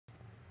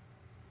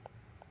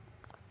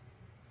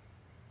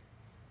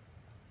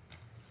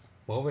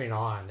Moving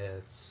on,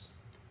 it's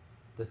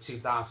the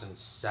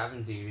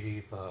 2007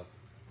 DVD of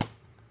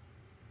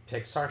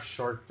Pixar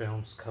Short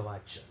Films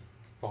Collection,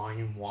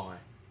 Volume 1.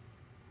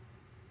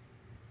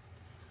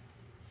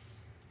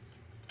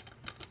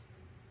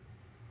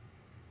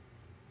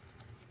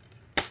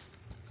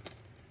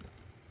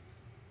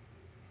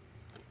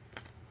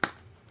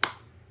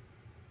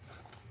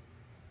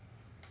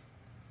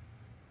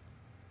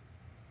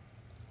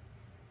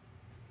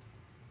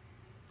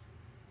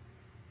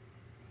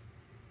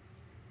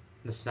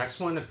 This next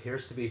one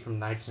appears to be from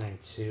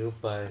 1992,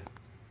 but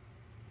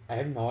I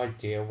have no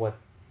idea what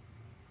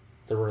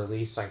the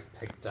release I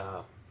picked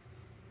up.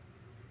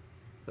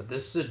 But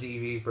this is a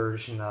DVD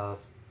version of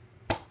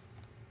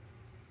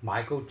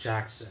Michael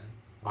Jackson,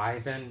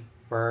 Ivan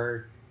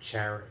Bird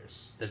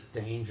Charis, The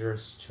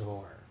Dangerous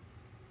Tour.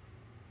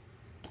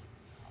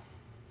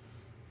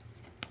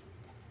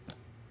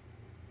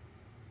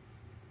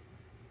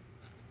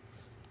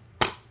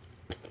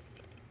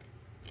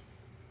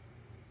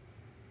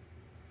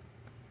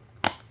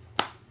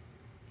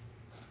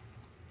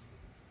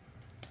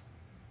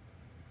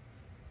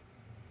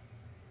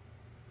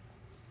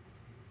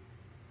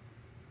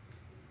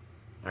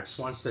 Next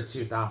one's the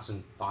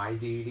 2005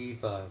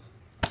 DVD of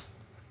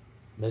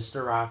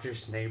Mr.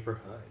 Rogers'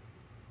 Neighborhood,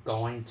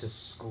 Going to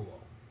School.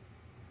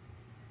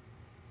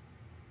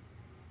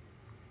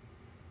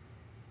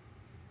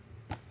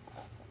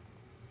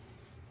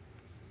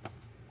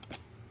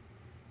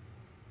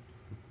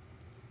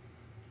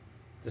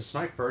 This is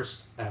my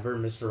first ever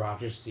Mr.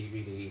 Rogers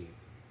DVD,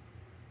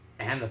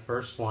 and the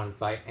first one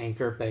by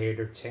Anchor Bay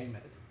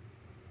Entertainment.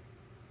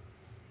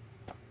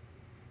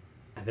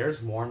 And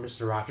there's more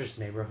Mr. Rogers'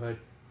 Neighborhood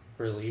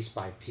released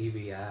by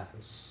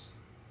PBS.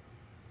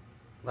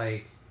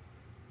 Like,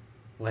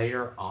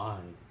 later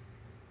on.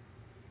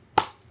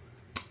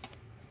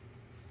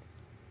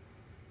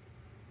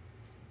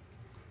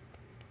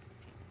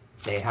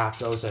 They have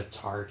those at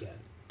Target.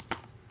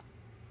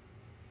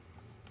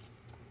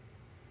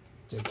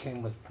 They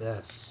came with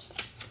this.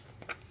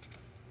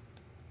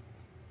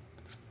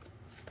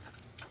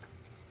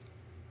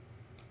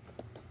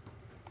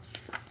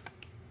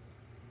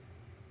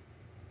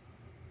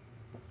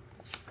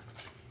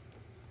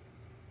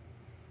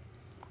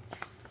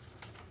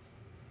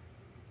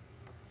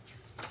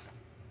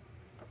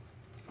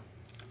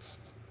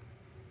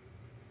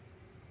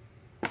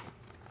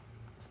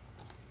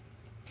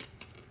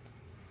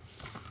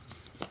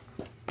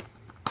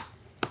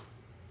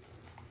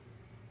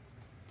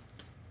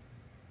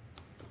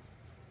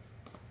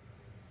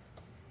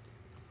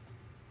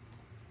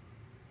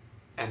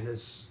 And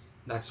this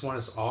next one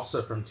is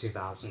also from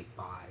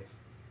 2005.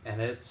 And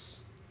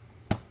it's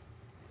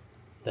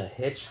The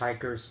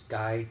Hitchhiker's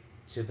Guide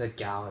to the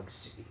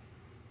Galaxy.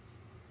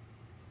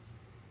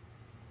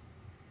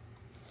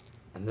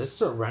 And this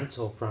is a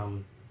rental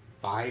from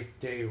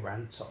 5-Day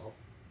Rental.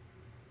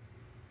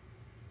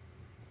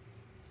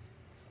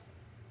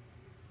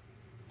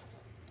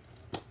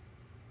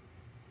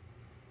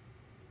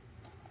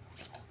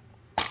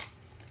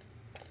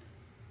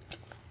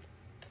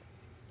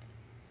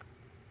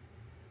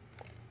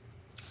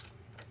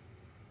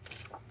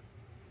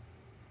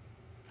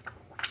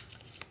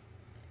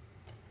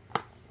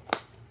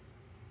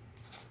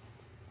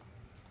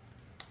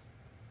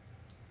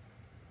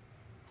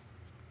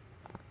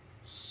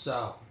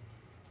 So,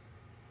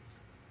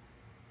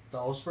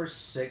 those were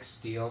 6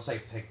 deals I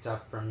picked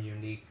up from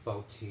Unique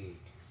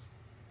Boutique.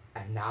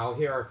 And now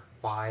here are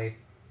 5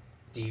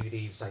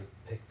 DVDs I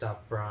picked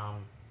up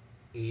from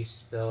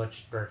East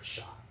Village Thrift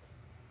Shop.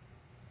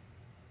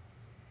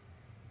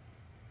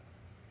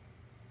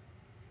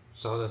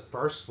 So the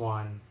first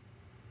one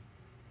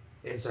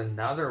is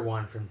another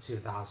one from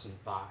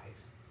 2005.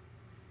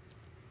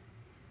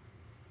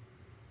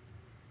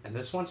 And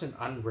this one's an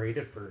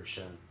unrated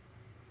version.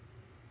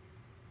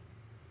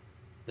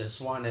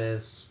 This one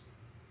is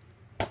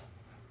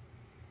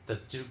The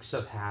Dukes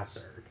of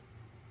Hazzard.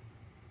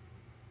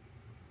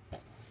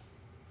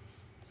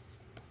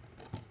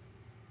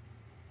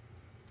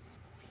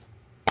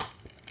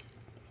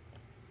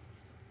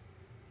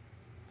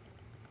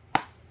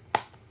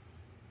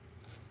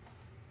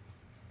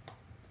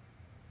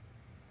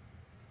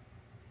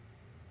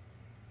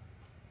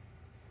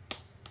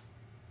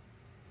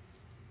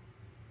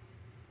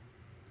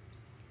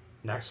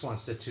 Next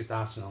one's the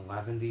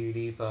 2011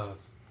 DVD of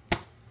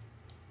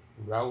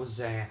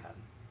Roseanne,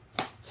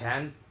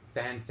 10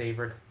 fan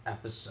favorite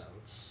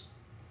episodes.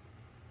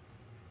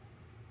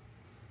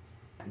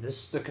 And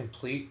this is the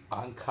complete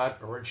uncut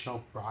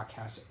original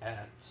broadcast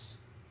edits.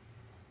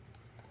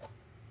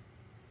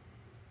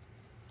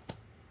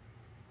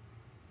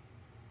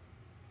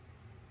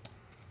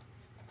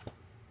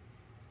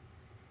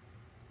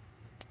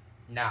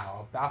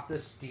 Now, about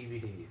this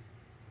DVD.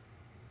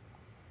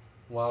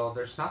 Well,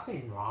 there's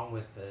nothing wrong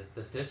with it.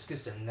 The disc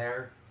is in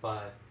there,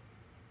 but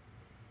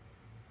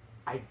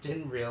I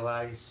didn't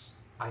realize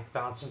I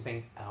found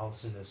something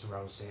else in this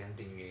Roseanne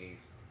DVD.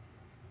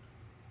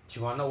 Do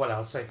you want to know what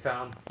else I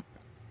found?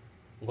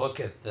 Look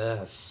at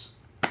this.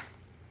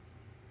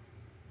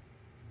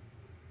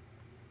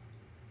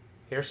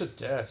 here's a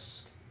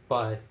disc,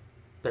 but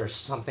there's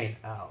something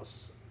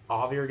else.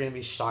 All of you are going to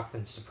be shocked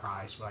and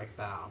surprised what I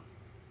found.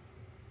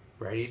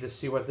 Ready to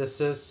see what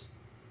this is?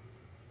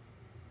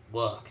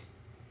 Look.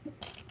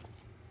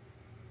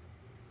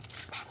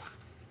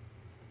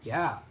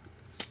 Yeah.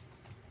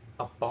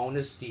 A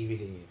bonus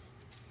DVD.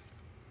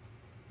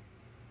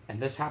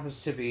 And this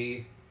happens to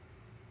be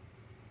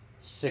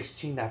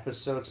 16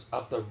 episodes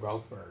of The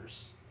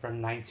Ropers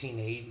from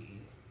 1980.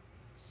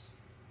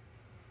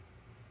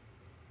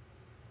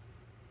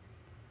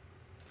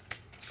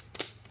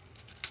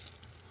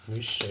 Let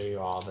me show you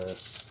all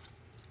this.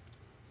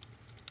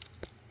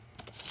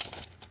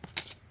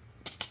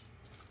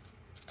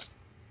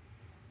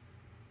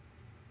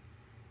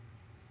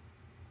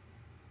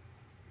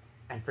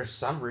 And for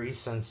some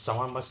reason,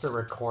 someone must have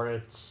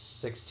recorded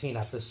 16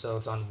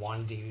 episodes on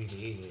one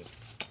DVD.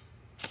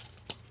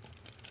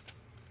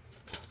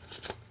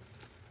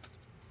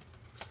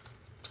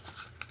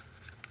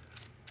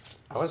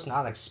 I was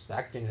not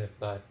expecting it,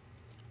 but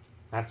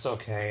that's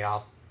okay.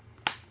 I'll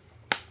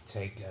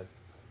take it.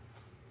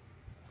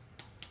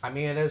 I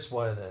mean, it is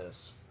what it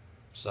is.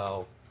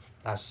 So,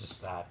 that's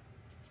just that.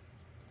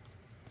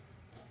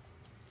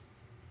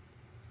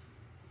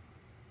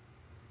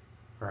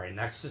 Alright,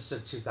 next is the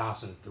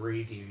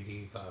 2003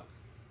 DVD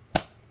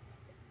of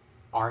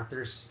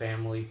Arthur's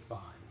Family Fun.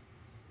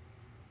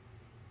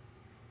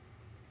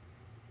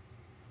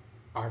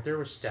 Arthur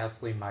was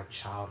definitely my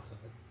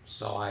childhood,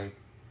 so I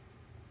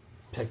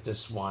picked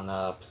this one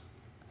up.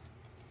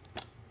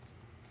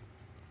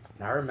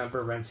 And I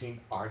remember renting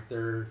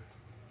Arthur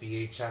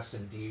VHS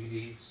and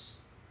DVDs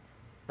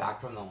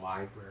back from the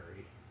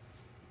library.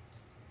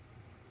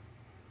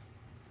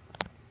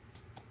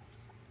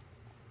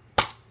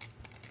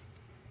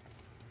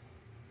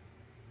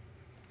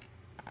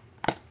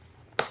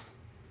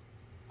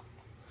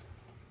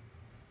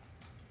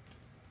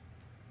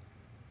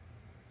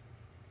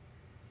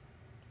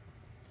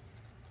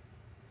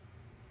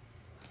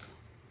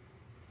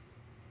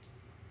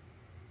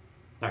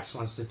 Next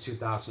one's the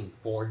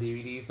 2004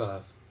 DVD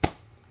of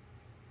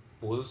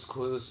Blue's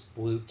Clues,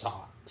 Blue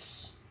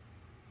Talks.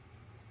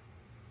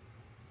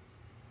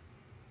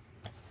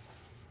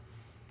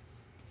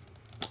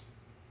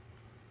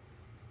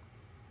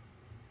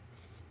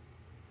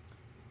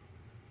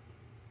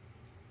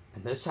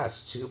 And this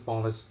has 2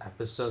 bonus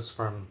episodes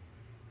from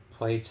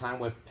Playtime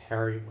with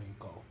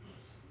Periwinkle.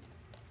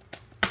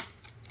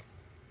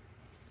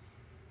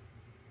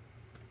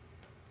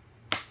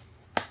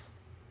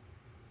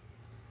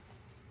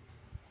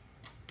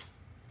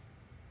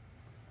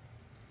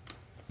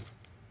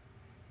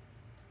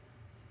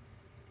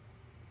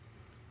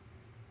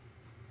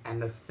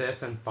 And the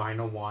 5th and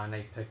final one,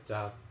 I picked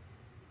up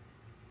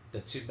the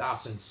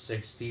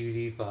 2006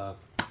 DVD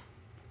of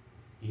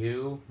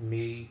You,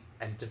 Me,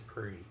 and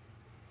Dupree.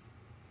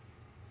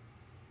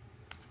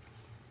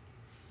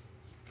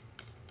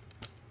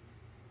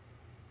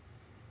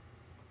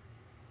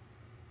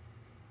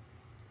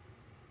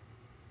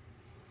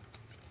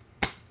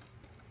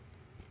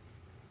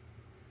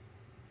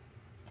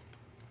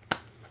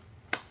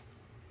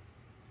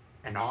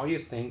 And all you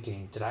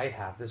thinking, did I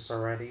have this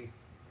already?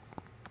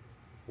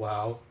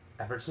 Well,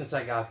 ever since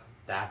I got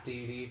that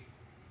DVD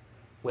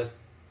with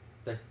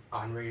the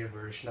unrated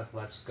version of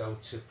Let's Go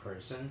to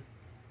Prison,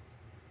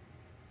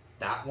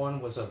 that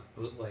one was a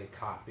bootleg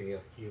copy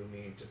of You,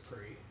 Me, and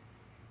Dupree.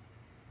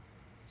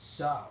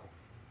 So,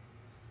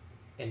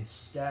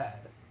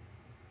 instead,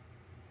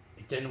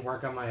 it didn't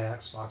work on my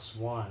Xbox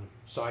One,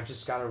 so I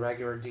just got a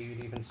regular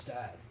DVD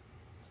instead.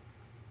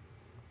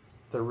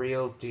 The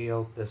real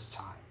deal this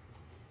time.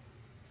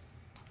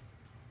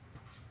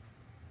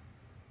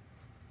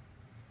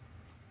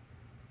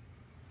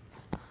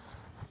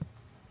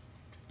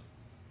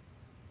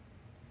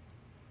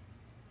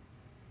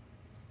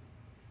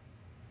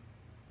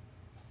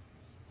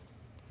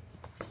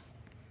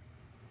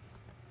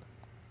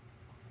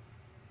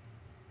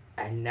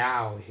 And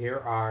now, here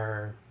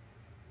are...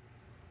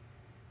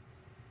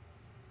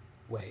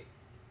 Wait.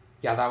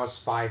 Yeah, that was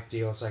 5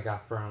 deals I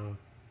got from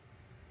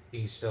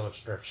East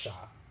Village Thrift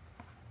Shop.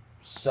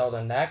 So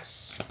the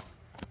next...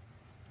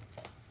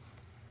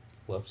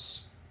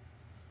 Whoops.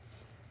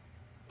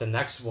 The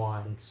next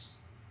ones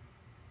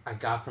I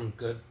got from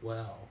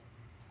Goodwill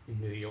in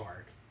New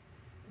York.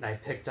 And I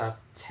picked up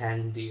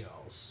 10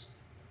 deals.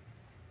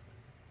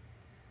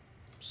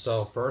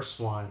 So first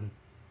one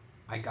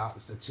I got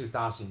was the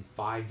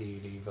 2005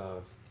 DVD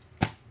of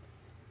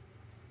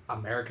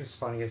America's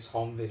Funniest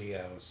Home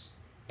Videos.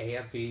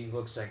 AFV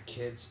looks at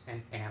kids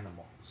and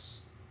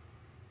animals.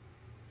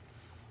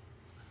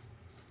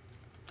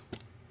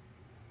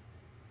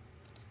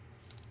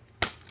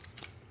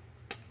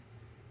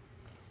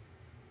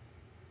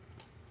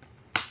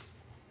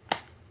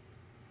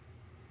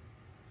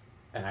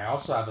 And I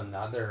also have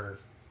another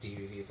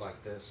DVD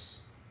like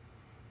this.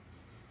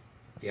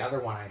 The other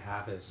one I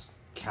have is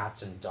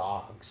Cats and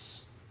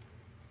Dogs.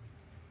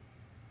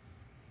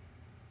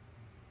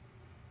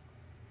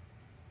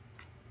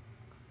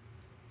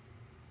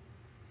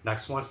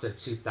 Next one's the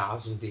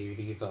 2000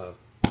 DVD of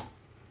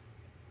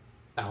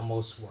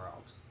Elmo's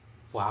World.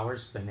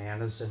 Flowers,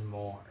 bananas, and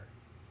more.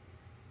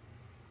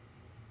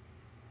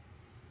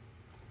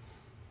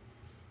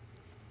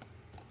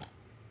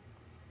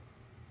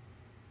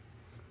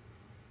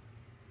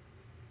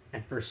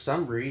 And for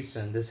some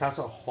reason, this has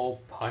a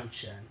hole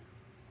punch in.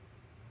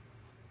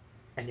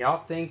 And y'all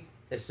think,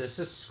 is this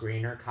a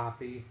screener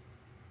copy?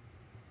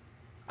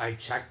 I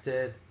checked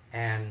it,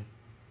 and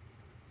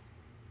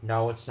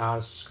no, it's not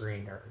a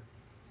screener.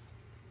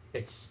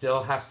 It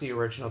still has the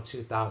original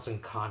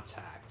 2000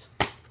 contact.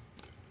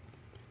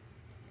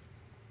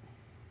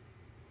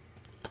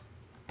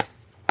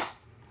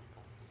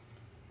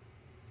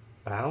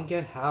 But I don't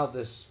get how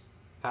this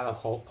had a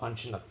hole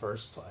punch in the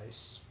first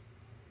place.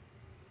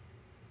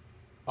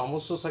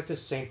 Almost looks like the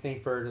same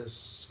thing for the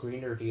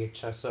screener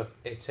VHS of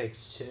It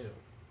Takes Two.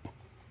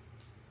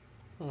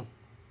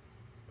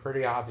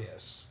 Pretty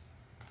obvious.